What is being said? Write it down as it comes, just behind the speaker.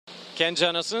Ken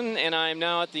Jennison, and I'm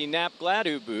now at the NAP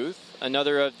Gladu booth,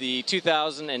 another of the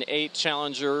 2008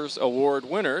 Challengers Award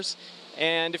winners.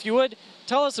 And if you would,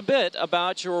 tell us a bit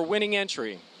about your winning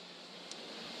entry.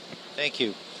 Thank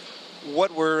you. What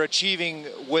we're achieving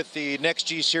with the Next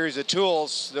G series of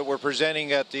tools that we're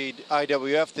presenting at the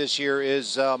IWF this year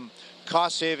is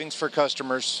cost savings for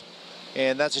customers,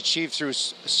 and that's achieved through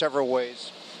several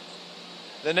ways.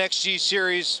 The Next G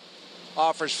series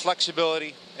offers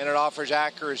flexibility and it offers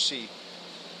accuracy,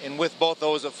 and with both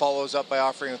those it follows up by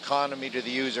offering economy to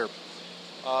the user.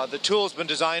 The tool has been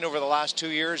designed over the last 2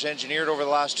 years, engineered over the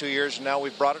last 2 years, and now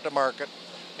we've brought it to market.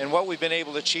 And what we've been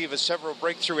able to achieve is several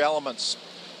breakthrough elements.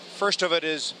 First of it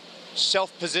is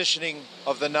self-positioning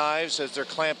of the knives as they're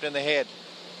clamped in the head.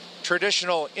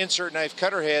 Traditional insert knife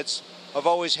cutter heads have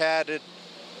always had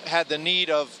the need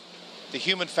of the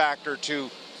human factor to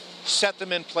set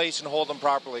them in place and hold them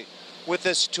properly. With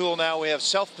this tool now we have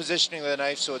self-positioning of the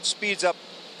knife, so it speeds up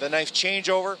the knife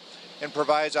changeover and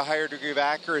provides a higher degree of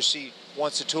accuracy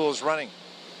once the tool is running.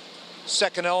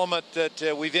 Second element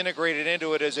that we've integrated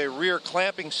into it is a rear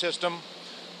clamping system,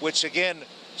 which again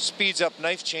speeds up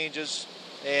knife changes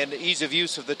and ease of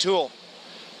use of the tool.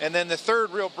 And then the third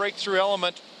real breakthrough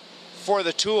element for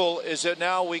the tool is that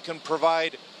now we can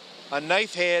provide a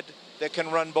knife head that can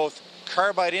run both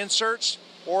carbide inserts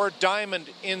or diamond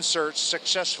inserts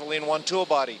successfully in one tool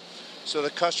body. So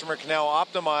the customer can now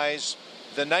optimize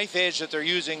the knife edge that they're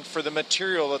using for the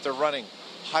material that they're running.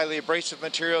 Highly abrasive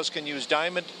materials can use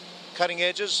diamond cutting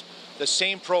edges. The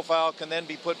same profile can then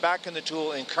be put back in the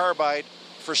tool in carbide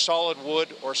for solid wood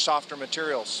or softer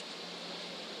materials.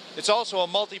 It's also a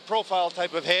multi-profile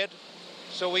type of head,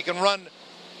 so we can run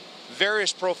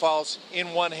various profiles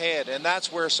in one head, and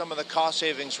that's where some of the cost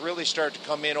savings really start to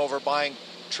come in over buying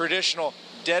traditional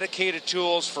dedicated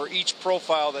tools for each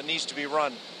profile that needs to be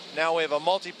run. Now we have a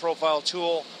multi-profile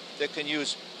tool that can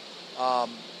use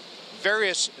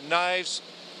various knives,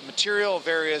 material,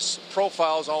 various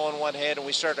profiles all in one head, and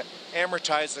we start to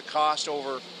amortize the cost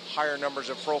over higher numbers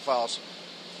of profiles.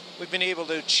 We've been able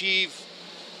to achieve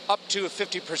up to a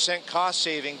 50% cost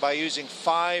saving by using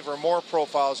 5 or more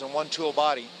profiles in one tool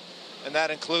body, and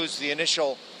that includes the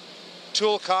initial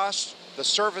tool cost, the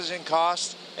servicing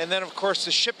cost, and then of course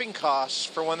the shipping costs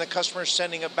for when the customer is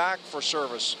sending it back for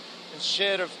service.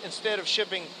 Instead of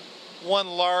shipping one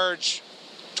large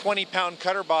 20-pound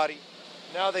cutter body,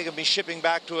 now they can be shipping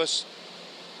back to us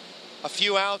a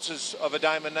few ounces of a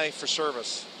diamond knife for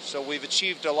service. So we've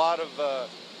achieved a lot of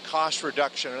cost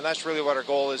reduction, and that's really what our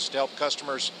goal is, to help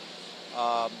customers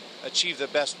achieve the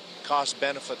best cost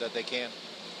benefit that they can.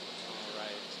 All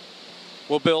right.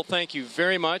 Well, Bill, thank you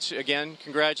very much. Again,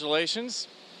 congratulations.